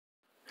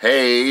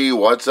Hey,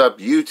 what's up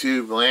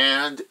YouTube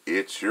land?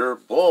 It's your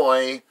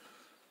boy,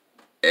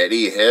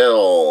 Eddie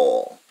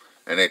Hill.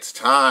 And it's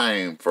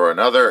time for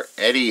another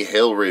Eddie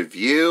Hill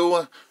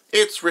review.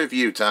 It's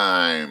review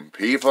time,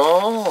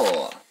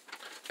 people.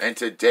 And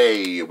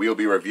today we'll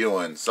be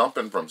reviewing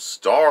something from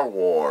Star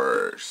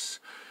Wars.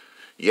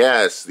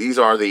 Yes, these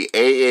are the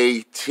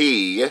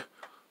AAT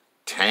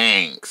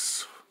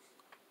tanks.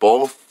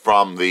 Both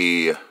from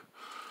the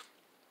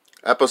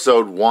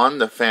Episode 1,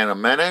 The Phantom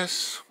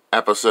Menace,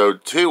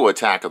 Episode 2,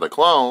 Attack of the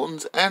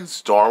Clones, and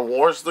Star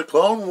Wars The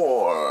Clone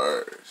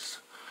Wars.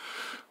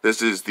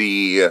 This is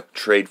the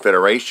Trade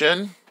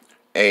Federation,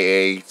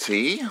 AAT,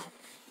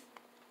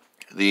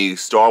 the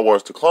Star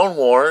Wars The Clone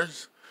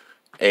Wars,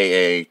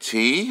 AAT,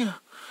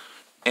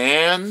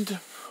 and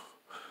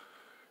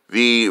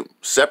the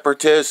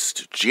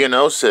Separatist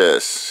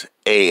Geonosis,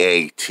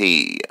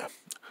 AAT.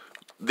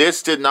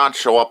 This did not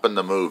show up in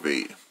the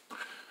movie.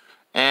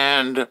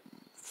 And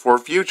for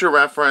future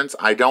reference,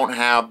 I don't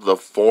have the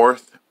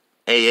fourth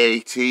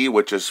AAT,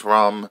 which is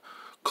from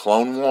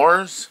Clone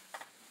Wars.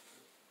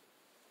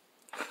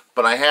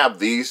 But I have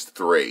these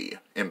three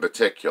in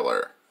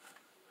particular.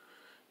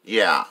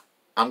 Yeah,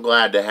 I'm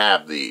glad to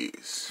have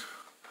these.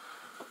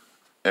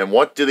 And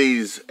what do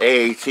these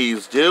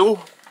AATs do?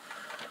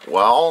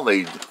 Well,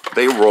 they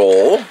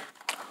roll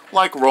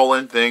like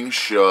rolling things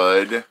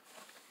should.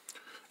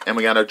 And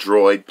we got a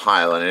droid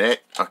piloting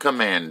it, a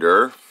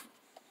commander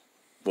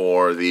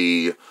for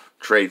the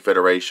Trade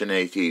Federation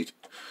AATE.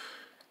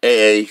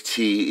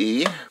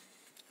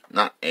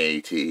 Not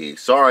AATE.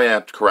 Sorry, I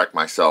have to correct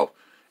myself.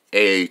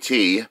 AAT.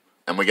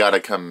 And we got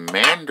a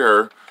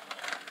commander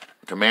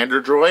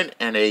droid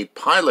and a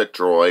pilot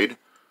droid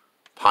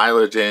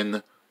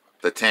piloting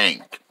the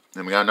tank.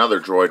 And we got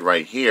another droid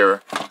right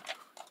here.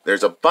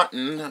 There's a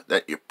button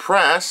that you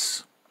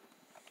press.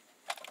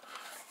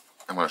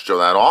 I'm going to show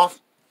that off.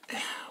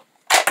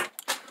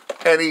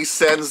 And he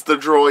sends the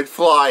droid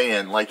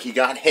flying like he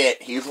got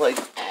hit. He's like,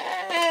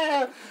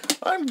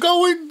 I'm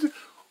going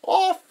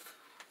off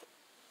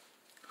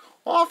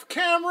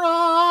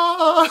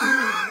camera.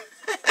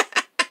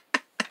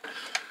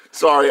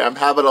 Sorry, I'm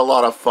having a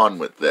lot of fun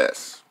with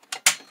this.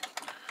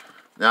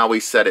 Now we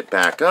set it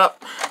back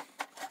up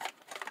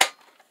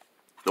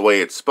the way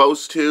it's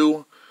supposed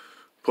to.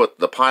 Put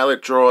the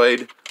pilot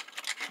droid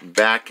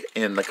back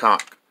in the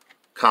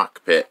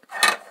cockpit.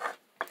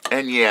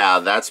 And yeah,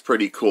 that's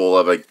pretty cool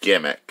of a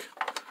gimmick.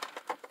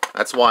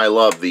 That's why I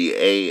love the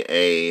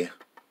AAT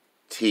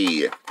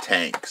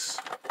tanks.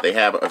 They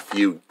have a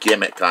few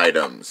gimmick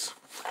items.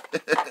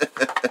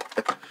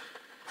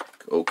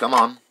 Oh, come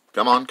on.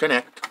 Come on,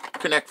 connect.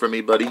 Connect for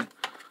me, buddy.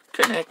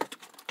 Connect.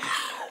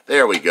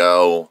 There we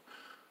go.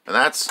 And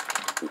that's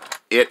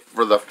it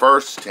for the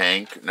first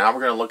tank. Now we're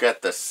going to look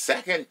at the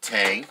second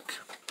tank,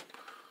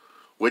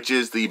 which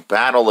is the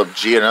Battle of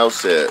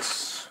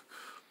Geonosis.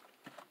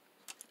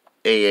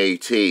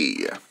 AAT.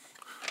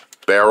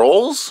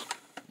 Barrels.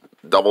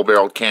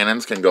 Double-barreled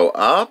cannons can go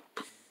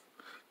up,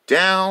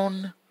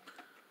 down.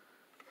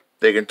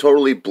 They can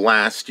totally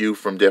blast you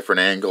from different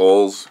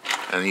angles,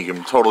 and you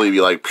can totally be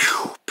like,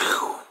 pew,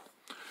 pew.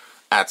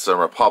 Aat'S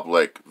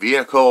Republic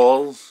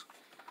vehicles.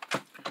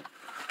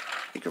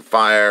 You can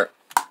fire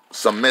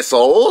some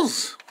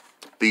missiles.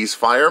 These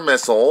fire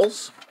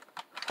missiles.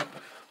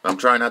 I'm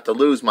trying not to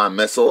lose my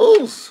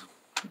missiles.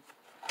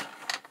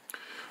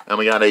 And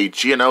we got a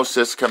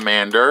Geonosis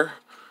Commander.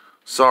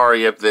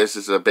 Sorry if this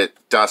is a bit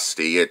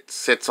dusty. It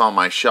sits on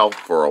my shelf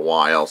for a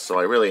while, so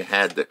I really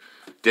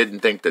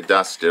didn't think to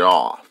dust it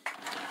off.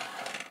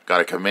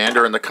 Got a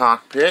Commander in the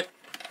cockpit.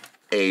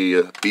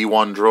 A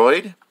B-1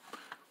 droid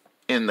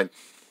in the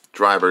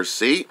driver's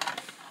seat.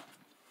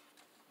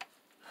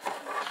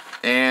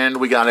 And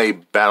we got a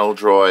battle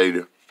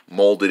droid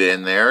molded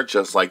in there,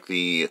 just like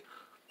the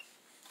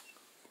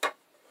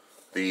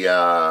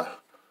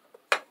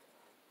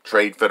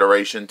Trade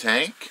Federation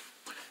tank.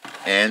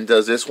 And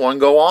does this one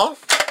go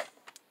off?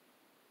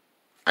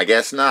 I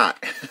guess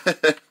not.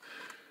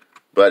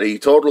 But the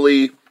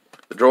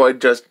droid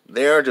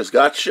just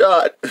got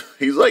shot.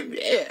 He's like,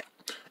 yeah.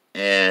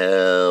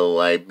 Oh,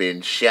 I've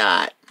been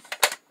shot.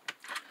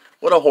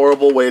 What a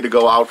horrible way to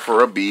go out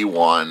for a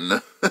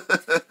B-1.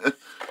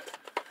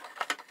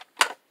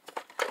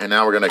 And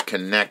now we're going to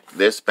connect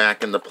this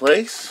back into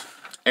place.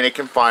 And it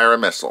can fire a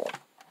missile.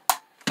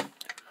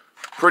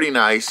 Pretty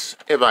nice,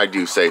 if I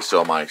do say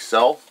so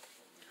myself.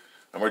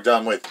 And we're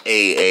done with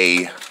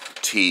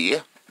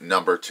AAT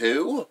number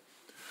 2.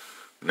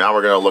 Now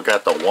we're going to look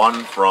at the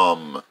one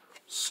from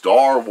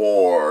Star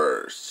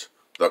Wars,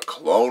 The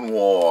Clone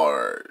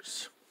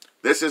Wars.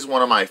 This is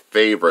one of my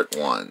favorite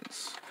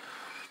ones.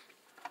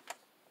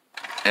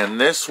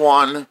 And this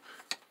one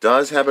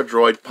does have a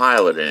droid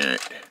pilot in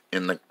it,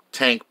 in the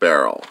tank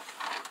barrel.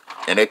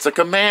 And it's a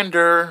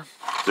commander,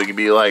 so you can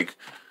be like,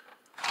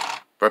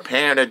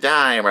 prepare to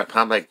die,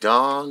 Republic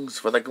dogs,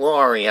 for the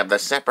glory of the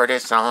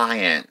Separatist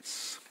Alliance.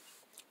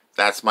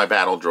 That's my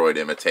battle droid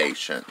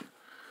imitation.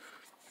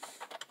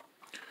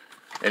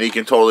 And he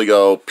can totally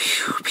go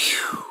pew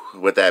pew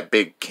with that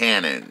big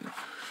cannon.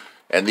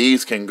 And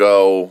these can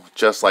go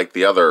just like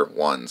the other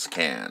ones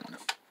can.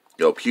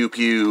 Go pew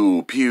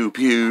pew, pew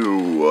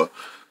pew,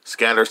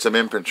 scatter some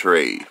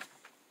infantry.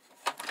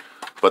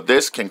 But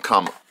this can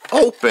come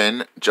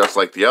open just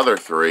like the other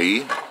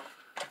three.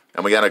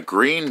 And we got a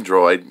green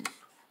droid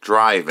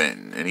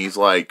driving. And he's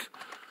like,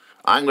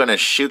 I'm going to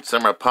shoot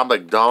some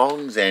Republic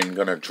dogs and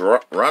going to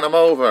run them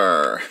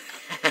over.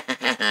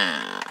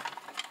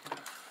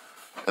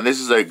 And this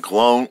is a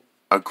green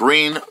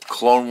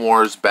Clone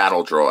Wars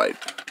battle droid.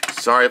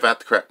 Sorry if I have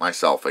to correct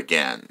myself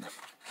again.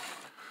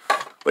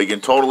 But you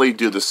can totally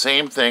do the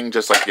same thing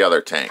just like the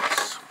other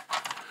tanks.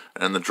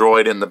 And the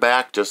droid in the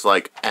back just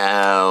like,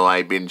 ow,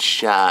 I've been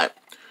shot.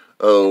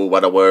 Oh,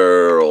 what a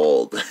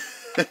world.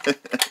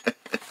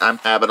 I'm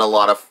having a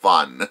lot of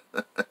fun.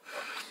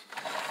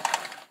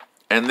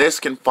 And this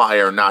can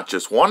fire not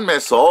just one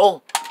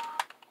missile,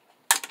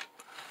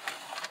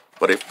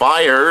 but it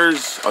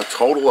fires a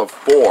total of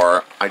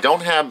 4. I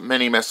don't have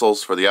many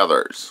missiles for the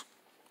others.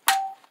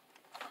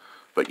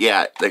 But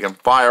yeah, they can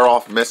fire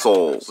off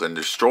missiles and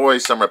destroy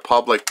some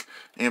Republic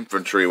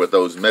infantry with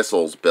those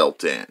missiles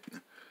built in.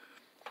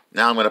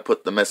 Now I'm going to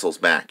put the missiles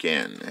back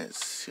in as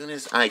soon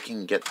as I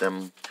can get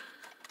them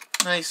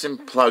nice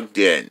and plugged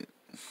in.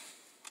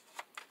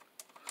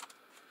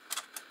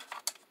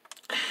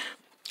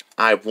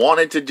 I've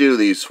wanted to do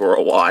these for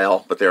a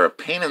while, but they're a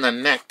pain in the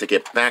neck to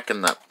get back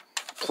in the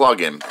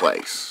plug-in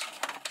place.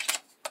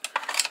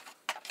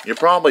 You're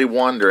probably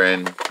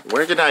wondering,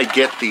 where did I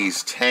get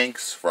these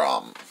tanks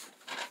from?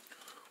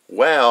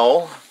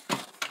 Well,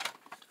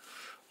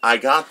 I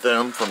got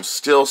them from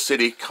Steel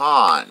City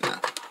Con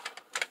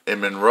in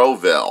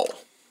Monroeville,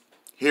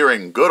 here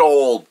in good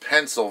old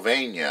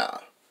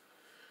Pennsylvania.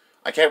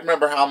 I can't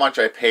remember how much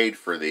I paid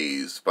for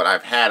these, but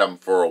I've had them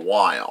for a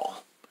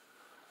while.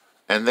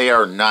 And they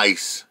are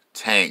nice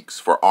tanks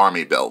for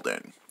army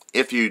building.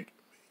 If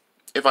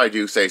I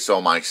do say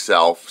so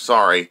myself,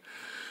 sorry.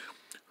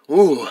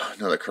 Ooh,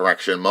 another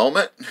correction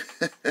moment.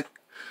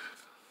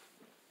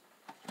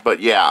 But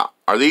yeah,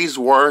 are these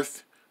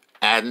worth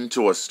adding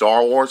to a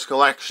Star Wars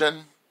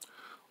collection?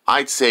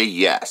 I'd say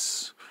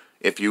yes.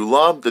 If you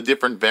love the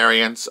different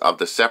variants of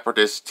the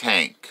Separatist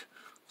tank,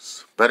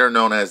 better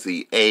known as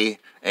the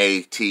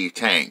AAT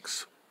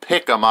tanks,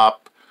 pick them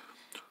up.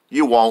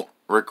 You won't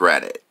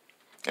regret it.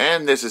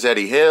 And this is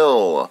Eddie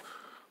Hill,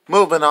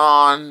 moving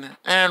on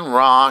and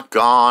rock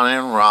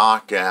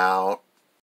out.